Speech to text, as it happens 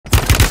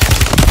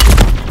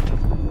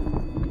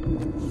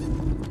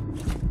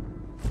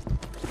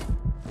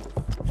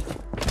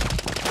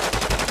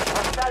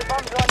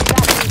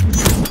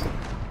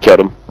Shut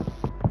him.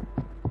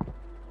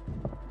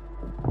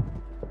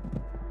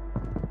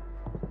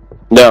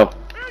 No.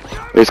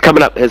 He's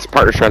coming up. His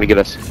partner's trying to get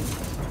us.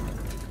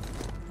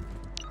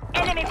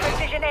 Enemy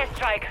precision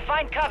airstrike.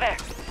 Find cover.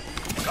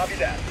 Copy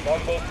that.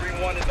 Longbow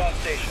 3-1 is on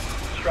station.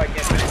 Strike in.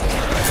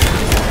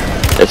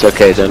 It's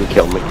okay, then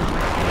kill me.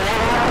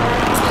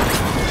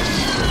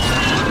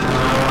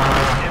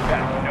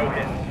 Impact. No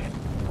hits.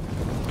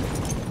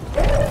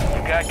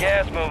 You got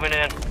gas moving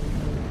in.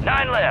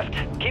 9 left.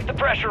 Keep the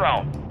pressure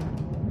on.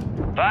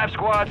 5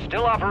 squads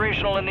still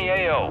operational in the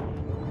AO.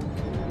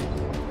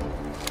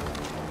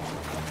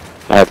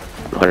 I have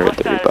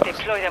 130 Hostiles bucks.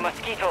 deploy the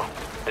Mosquito.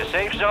 The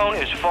safe zone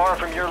is far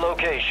from your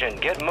location.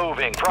 Get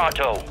moving,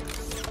 pronto.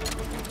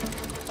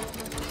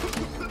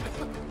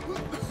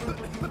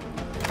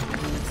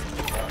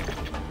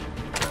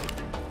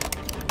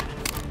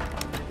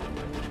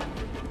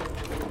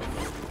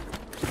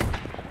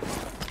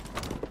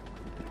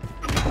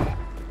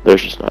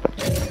 There's just not a...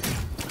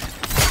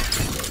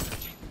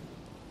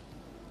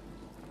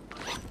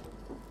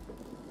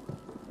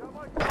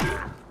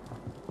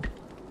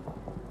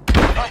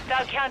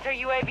 Hostile counter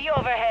UAV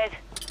overhead.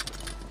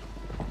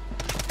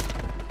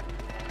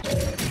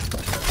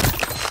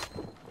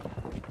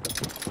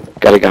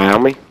 Got a guy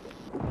on me?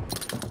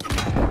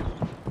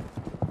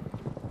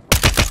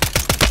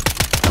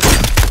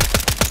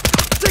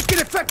 Taking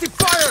effective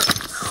fire!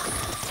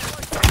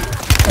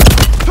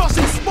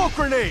 Tossing smoke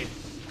grenade!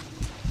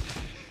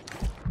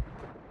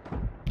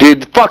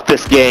 Dude, fuck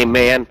this game,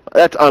 man.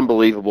 That's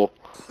unbelievable.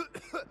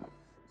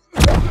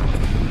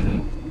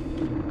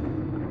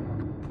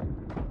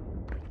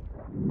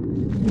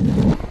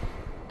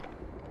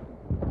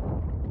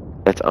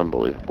 That's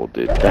unbelievable,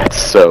 dude. That's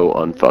so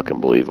unfucking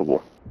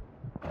believable.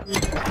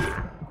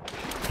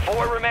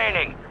 4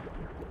 remaining.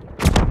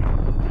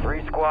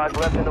 3 squads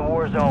left in the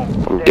war zone.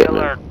 I'm Stay getting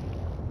alert.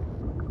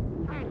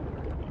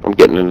 I'm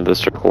getting into the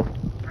circle.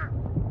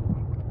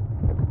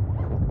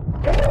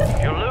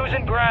 You're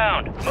losing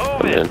ground. Move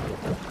I'm it. in.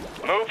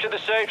 Move to the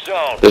safe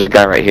zone. There's a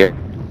guy right here.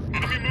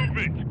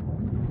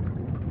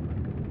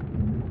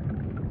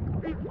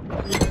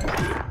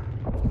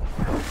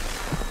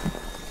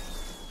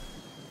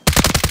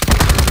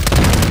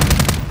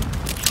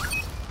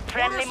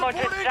 Friendly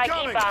mortar strike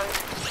inbound.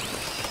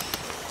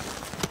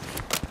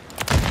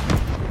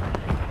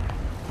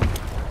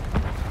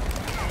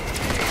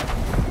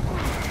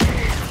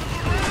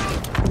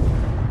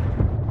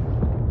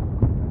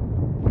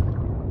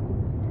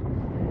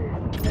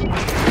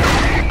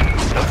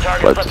 No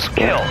target Let's left just to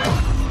kill.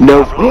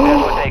 No. That's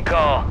what they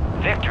call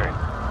victory.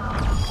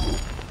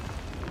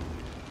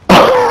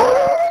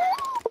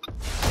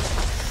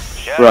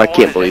 Bro, I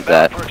can't believe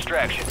that. For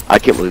extraction. I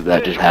can't believe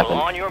that just Visual happened.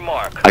 On your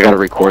mark. I gotta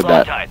record Hold on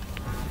that. tight.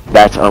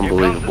 That's Here comes the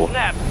unbelievable.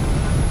 snap.